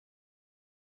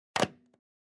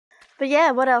But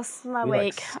yeah, what else in my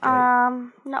week?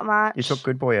 Not much. You took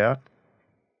Good Boy out?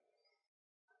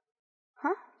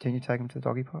 Huh? Can you take him to the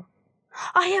doggy park?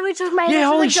 Oh yeah, we took Maida to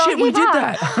holy the shit, doggy we did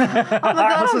park. that. Oh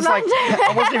my god,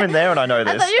 I wasn't even there and I know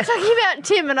this. I thought you were talking about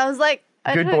Tim, and I was like,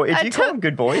 Good Boy. Did you call him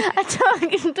Good Boy? I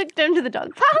took him to the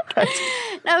dog park.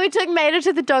 No, we took Maida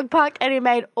to the dog park, and he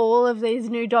made all of these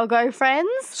new doggo friends.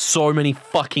 So many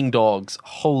fucking dogs.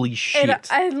 Holy shit.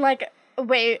 And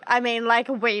we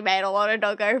made a lot of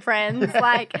doggo friends.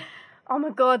 Like, oh my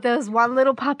god, there was one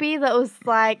little puppy that was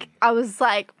like, I was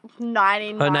like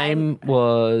 99. Her name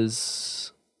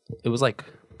was. It was like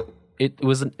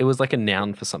like a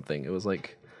noun for something. It was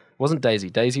like, it wasn't Daisy.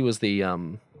 Daisy was the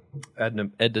Dame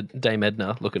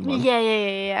Edna looking one.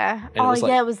 Yeah. And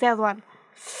it was the other one.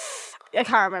 I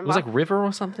can't remember. It was like River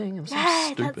or something. It was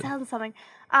stupid. That sounds something.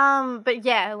 But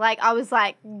yeah, like I was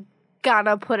like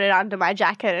gonna put it under my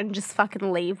jacket and just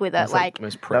fucking leave with it. Like most That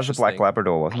was precious a black thing.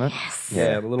 Labrador, wasn't it? Yes.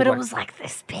 Yeah, the little But black it was like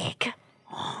this big.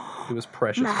 It was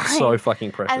precious. Nice. So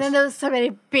fucking precious. And then there was so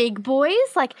many big boys.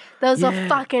 Like there was a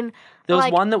fucking. There was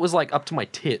like, one that was like up to my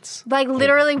tits. Like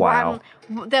literally wow.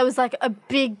 there was like a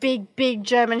big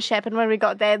German Shepherd when we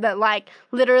got there that like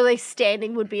literally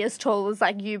standing would be as tall as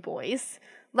like you boys.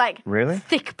 Like Really?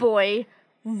 thick boy,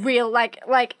 real like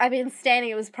I mean standing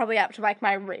it was probably up to like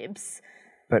my ribs.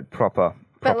 But proper.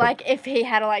 But like if he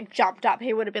had like jumped up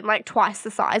he would have been like twice the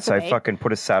size So of me. fucking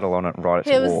put a saddle on it and ride it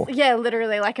It to was war.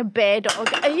 literally like a bear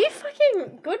dog. Are you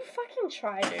fucking good fucking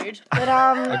try, dude. But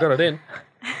I got it in.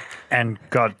 And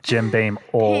got Jim Beam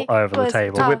all He over the was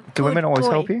table. tough. Do women Good always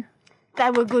boy. help you? They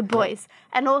were good boys.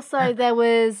 And also there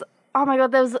was, oh my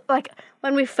God, there was like,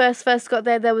 when we first got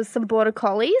there was some border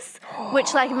collies,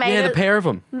 which like made Yeah, the pair of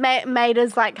them. made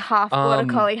us like half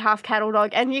border collie, half cattle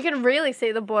dog. And you can really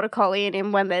see the border collie in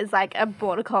him when there's like a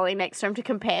border collie next to him to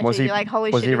compare Was to. he You're like, holy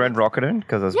was shit. he red rocketing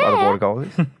because there's Yeah. other border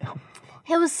collies?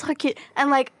 He was so cute. And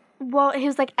like, well, he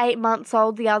was like 8 months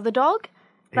old, the other dog.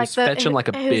 He was fetching like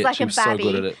a he was bitch. like He a was so babby.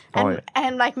 good at it.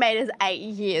 And like made us 8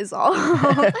 years old.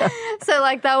 So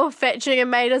like they were fetching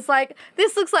and made us like,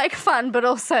 this looks like fun, but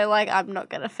also like I'm not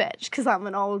gonna fetch because I'm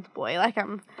an old boy. Like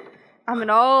I'm an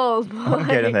old boy. I'm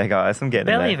getting there, guys. I'm getting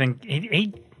Barely there.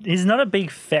 even he's not a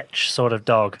big fetch sort of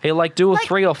dog, He'll like do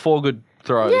 3 or 4 good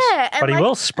throws. Yeah, and but he like,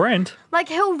 will sprint. Like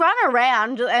he'll run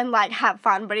around and like have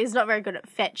fun, but he's not very good at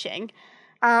fetching.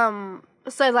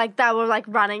 So like they were like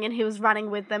running and he was running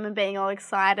with them and being all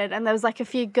excited, and there was like a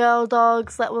few girl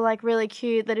dogs that were like really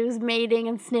cute that he was meeting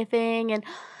and sniffing, and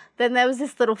then there was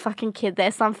this little fucking kid there.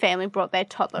 Some family brought their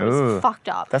toddler. It was Ooh, fucked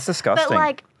up. That's disgusting. But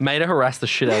like Made her harass the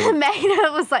shit out of him.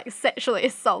 Maida was like sexually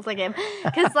assaulting him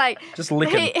because like Just lick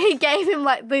him. he gave him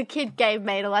like the kid gave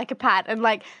Maida like a pat, and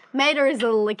like Maida is a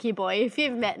licky boy. If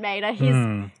you've met Maida,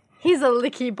 he's a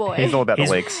licky boy. He's all about the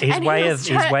licks. His And way he of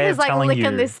was like telling licking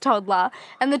you. this toddler,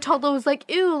 and the toddler was like,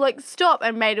 "Ew, like stop!"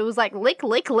 And Maida was like, "Lick,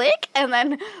 lick, lick," and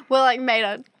then we're like,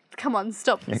 "Maida, come on,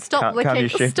 stop calm licking, your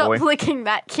shit, stop boy." licking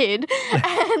that kid."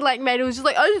 And like Maida was just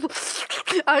like, I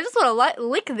just want to like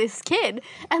lick this kid,"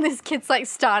 and this kid's like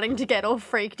starting to get all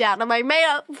freaked out. And I'm like,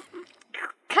 "Maida,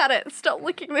 cut it! Stop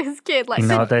licking this kid!" Like, You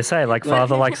know what they say, like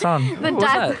father, like son. the What was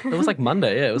dad. that? It was like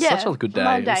Monday. Yeah, it was such a good day.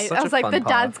 Monday. It was such I was a like, fun the part.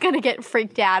 dad's gonna get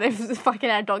freaked out if fucking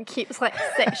our dog keeps like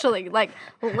sexually like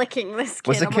licking this kid.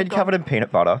 Was the Oh my kid God. covered in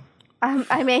peanut butter?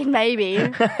 I mean,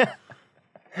 maybe.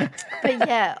 But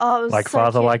yeah, it was Like so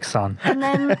father, cute. like son. And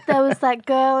then there was that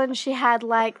girl, and she had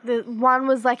like the one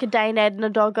was like a Dane Edna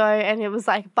doggo, and it was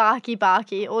like barky.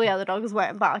 All the other dogs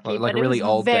weren't barky, Like but a really it was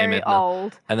old Dame very Edna.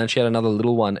 old. And then she had another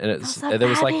little one, and it's so there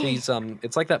was like babby. these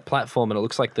it's like that platform, and it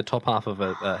looks like the top half of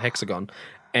a hexagon,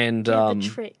 and The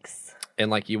tricks. and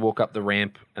like you walk up the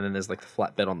ramp, and then there's like the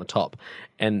flatbed on the top,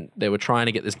 and they were trying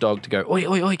to get this dog to go, oi,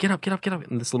 oi, oi, get up,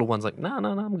 and this little one's like, no,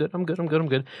 I'm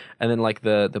good, and then like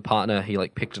the partner, he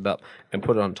like picked it up and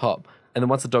put it on top, and then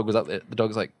once the dog was up there, the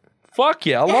dog's like, fuck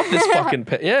yeah, I love this fucking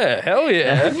pet, yeah, hell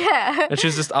yeah. Yeah. And she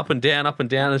was just up and down,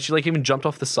 and she like even jumped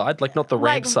off the side, like not the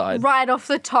ramp Like side. right off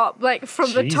the top, like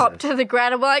from the top Jesus. to the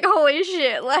ground, and we're like, holy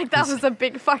shit, like that was a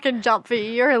big fucking jump for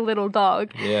you. You're a little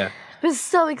dog. Yeah. I was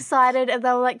so excited, and they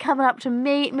were like coming up to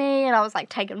meet me, and I was like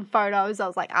taking photos. I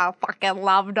was like, I fucking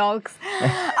love dogs.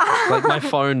 Like my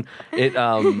phone,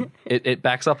 it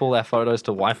backs up all our photos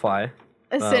to Wi-Fi.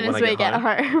 As soon when as I we get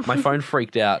home. My phone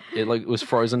freaked out. It like was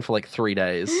frozen for like 3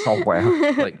 days. Oh, wow.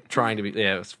 Like trying to be,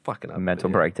 yeah, it was fucking up. A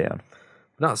mental yeah. breakdown.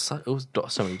 No, it was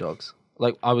so many dogs.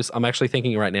 Like I'm actually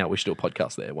thinking right now we should do a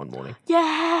podcast there one morning.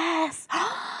 Yes.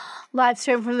 Live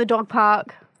stream from the dog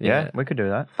park. Yeah, we could do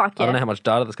that. Fuck yeah. I don't know how much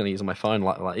data that's going to use on my phone.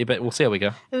 Like, but we'll see how we go.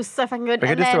 It was so fucking good. We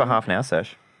could And just do a then half an hour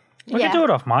sesh. I yeah. could do it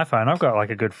off my phone. I've got like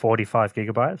a good 45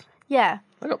 gigabytes. Yeah.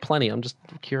 I got plenty. I'm just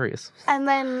curious. And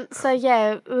then, so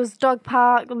yeah, it was dog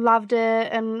park, loved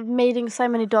it, and meeting so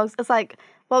many dogs. It's like,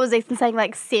 what was Ethan saying?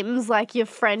 Like Sims, like your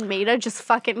friend Meta just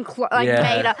fucking,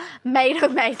 Yeah. Meta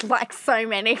made like so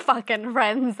many fucking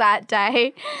friends that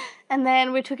day. And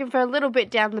then we took him for a little bit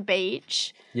down the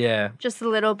beach, Yeah. just a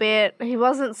little bit. He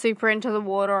wasn't super into the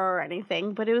water or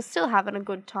anything, but he was still having a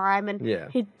good time. And Yeah.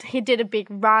 he did a big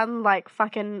run, like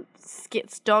fucking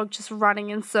Skit's dog, just running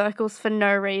in circles for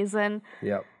no reason.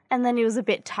 Yep. And then he was a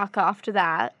bit tuck after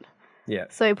that. Yeah.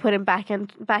 So we put him back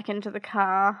into the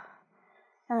car.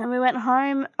 And then we went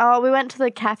home. Oh, we went to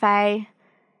the cafe.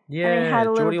 Yeah. had a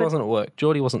little Geordie bit- wasn't at work.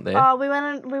 Geordie wasn't there. Oh, we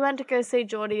went to go see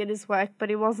Geordie at his work, but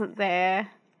he wasn't there.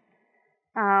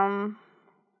 So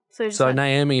we just So went-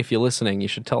 Naomi, if you're listening, you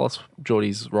should tell us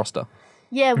Geordie's roster.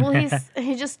 yeah, well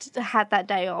he just had that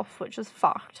day off, which was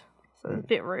fucked. So it was a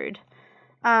bit rude.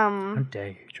 How dare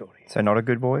you, Geordie? So not a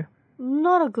good boy?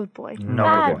 Not a good boy. Not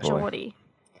Bad a good boy. Geordie.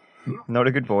 Not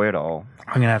a good boy at all.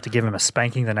 I'm going to have to give him a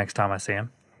spanking the next time I see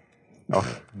him.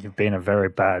 Oh, You've been a very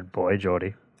bad boy,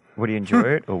 Geordie. would he enjoy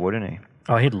it or wouldn't he?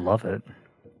 Oh, he'd love it.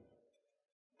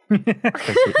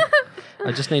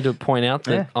 I just need to point out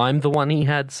that Yeah. I'm the one he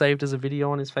had saved as a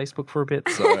video on his Facebook for a bit.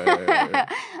 So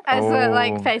As a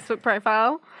like Oh. Facebook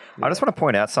profile. I just want to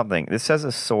point out something. This says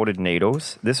assorted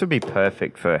needles. This would be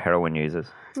perfect for heroin users.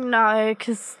 No,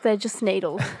 because they're just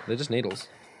needles. they're just needles.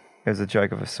 It was a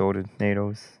joke of assorted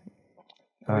needles.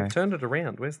 Oh, We've turned it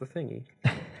around. Where's the thingy?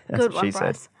 that's Good what one, she said.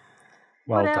 Bryce.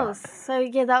 Well What done. else? So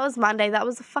yeah, that was Monday. That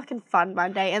was a fucking fun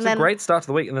Monday. And It's then a great start to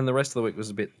the week, and then the rest of the week was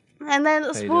a bit. and then you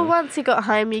well, doing? once he got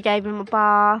home, you gave him a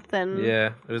bath and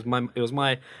Yeah, it was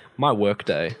my work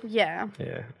day. yeah.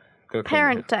 Yeah, Gotta call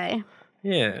Parent it. day.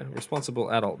 Yeah,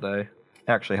 responsible adult day.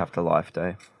 Actually, have to life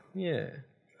day. Yeah.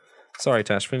 Sorry,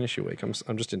 Tash. Finish your week.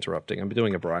 I'm just interrupting. I'm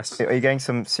doing a Bryce. Are you getting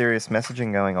some serious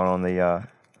messaging going on the?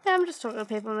 Yeah, I'm just talking to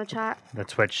people in the chat. The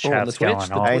Twitch Oh, on chat's the Twitch, going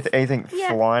the on. Anything Yeah.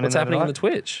 flying What's in happening the on the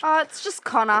Twitch? Oh, it's just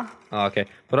Connor. Oh, okay.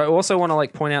 But I also want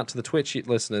to point out to the Twitch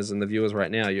listeners and the viewers right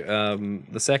now.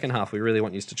 The second half, we really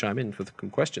want you to chime in with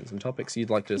some questions and topics you'd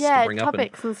like us Yeah, to bring up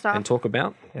topics and stuff. and talk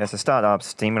about. Yeah, so start up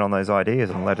steaming on those ideas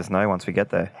and let us know once we get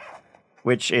there.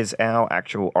 Which is our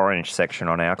actual orange section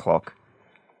on our clock.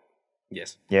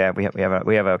 Yes. Yeah, we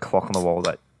have a clock on the wall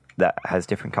that has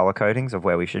different color codings of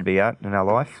where we should be at in our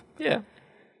life. Yeah.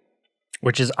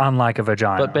 Which is unlike a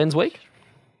vagina. But Ben's week.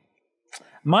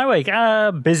 My week,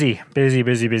 busy. Were you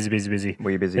busy,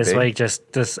 This B? week,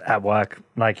 just at work.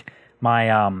 Like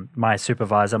my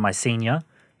supervisor, my senior,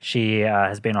 she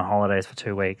has been on holidays for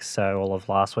 2 weeks. So all of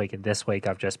last week and this week,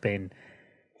 I've just been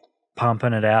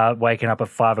pumping it out, waking up at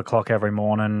 5 o'clock every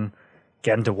morning,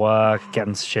 getting to work,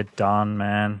 getting shit done,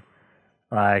 man.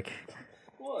 Like,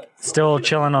 still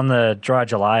chilling on the dry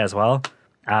July as well.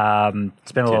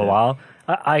 It's been a little while.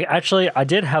 I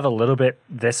did have a little bit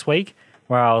this week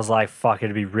where I was like, fuck,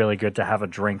 it'd be really good to have a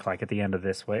drink like at the end of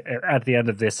this week, at the end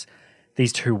of these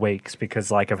 2 weeks,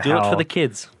 because like of Do how it for the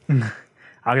kids.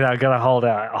 I gotta hold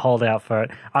out for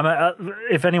it.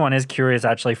 If anyone is curious,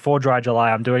 actually, for Dry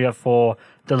July, I'm doing it for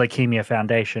the Leukemia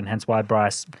Foundation. Hence why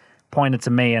Bryce pointed to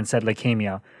me and said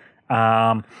leukemia.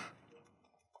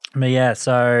 But yeah,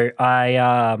 so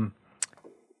I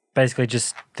basically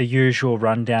just the usual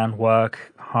rundown: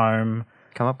 work, home.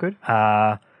 Come up good?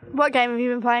 What game have you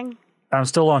been playing? I'm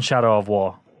still on Shadow of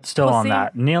War. Still on Pussy.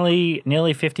 that. Nearly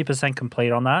 50%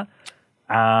 complete on that.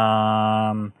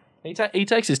 He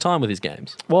takes his time with his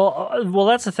games. Well,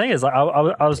 that's the thing is, like,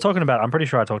 I was talking about. I'm pretty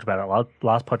sure I talked about it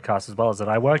last podcast as well. Is that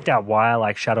I worked out why I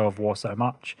like Shadow of War so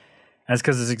much, and it's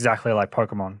because it's exactly like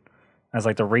Pokemon. It's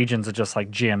like the regions are just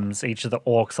like gyms. Each of the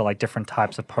orcs are like different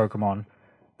types of Pokemon.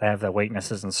 They have their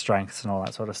weaknesses and strengths and all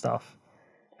that sort of stuff.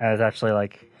 And it's actually really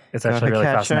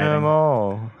Catch 'em fascinating.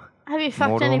 all. Have you fucked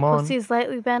Mortal any Mon. pussies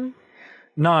lately, Ben?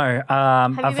 No,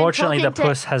 you been unfortunately, the talking to-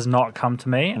 puss has not come to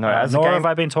me. No, as a nor game- have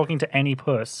I been talking to any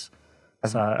puss.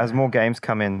 As more games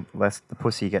come in, less the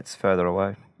pussy gets further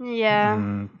away. Yeah.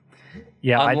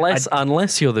 Yeah,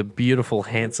 Unless you're the beautiful,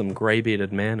 handsome,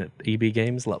 grey-bearded man at EB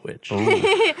Games Lutwich.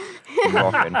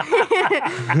 Rockin'.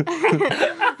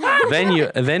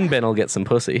 then Ben will get some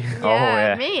pussy. Oh,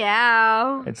 yeah.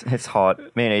 Meow. It's hot.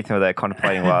 Me and Ethan were there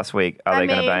contemplating last week. Are they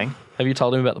going to mean- bang? Have you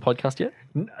told him about the podcast yet?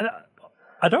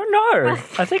 I don't know.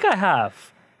 I think I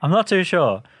have. I'm not too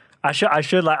sure. I should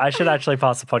actually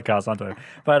pass the podcast on to him.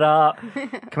 But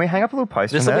Can we hang up a little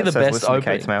post This from will there be the that says best listen to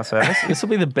opening. Kate's mail service? This will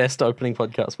be the best opening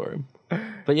podcast for him.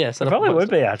 But yeah, set up probably a would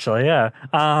post. be actually, yeah.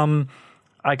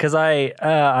 Because I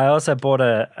also bought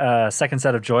a second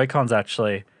set of Joy-Cons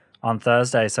actually on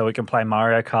Thursday, so we can play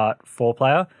Mario Kart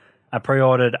 4-player. I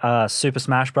pre-ordered Super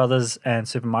Smash Brothers and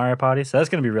Super Mario Party, so that's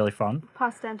going to be really fun.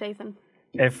 Pass down to Ethan.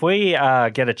 If we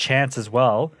get a chance as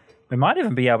well, we might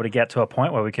even be able to get to a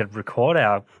point where we could record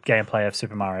our gameplay of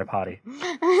Super Mario Party.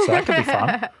 So that could be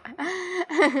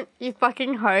fun. You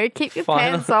fucking hoe. Keep your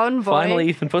pants on, boy. Finally,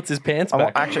 Ethan puts his pants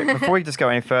back. Actually, before we just go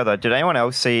any further, did anyone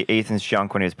else see Ethan's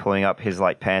junk when he was pulling up his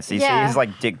like pants? Did you see his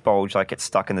like dick bulge like get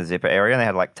stuck in the zipper area and they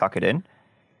had to like tuck it in?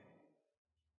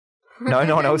 No,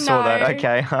 no one else saw that.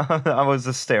 Okay. I was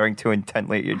just staring too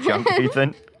intently at your junk,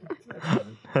 Ethan.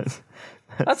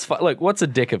 That's fine. Look, what's a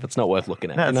dick if it's not worth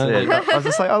looking at? That's it. I was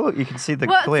just like, oh, look, you can see the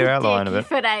What's clear a outline dick of it.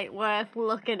 if it ain't worth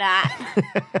looking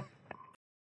at?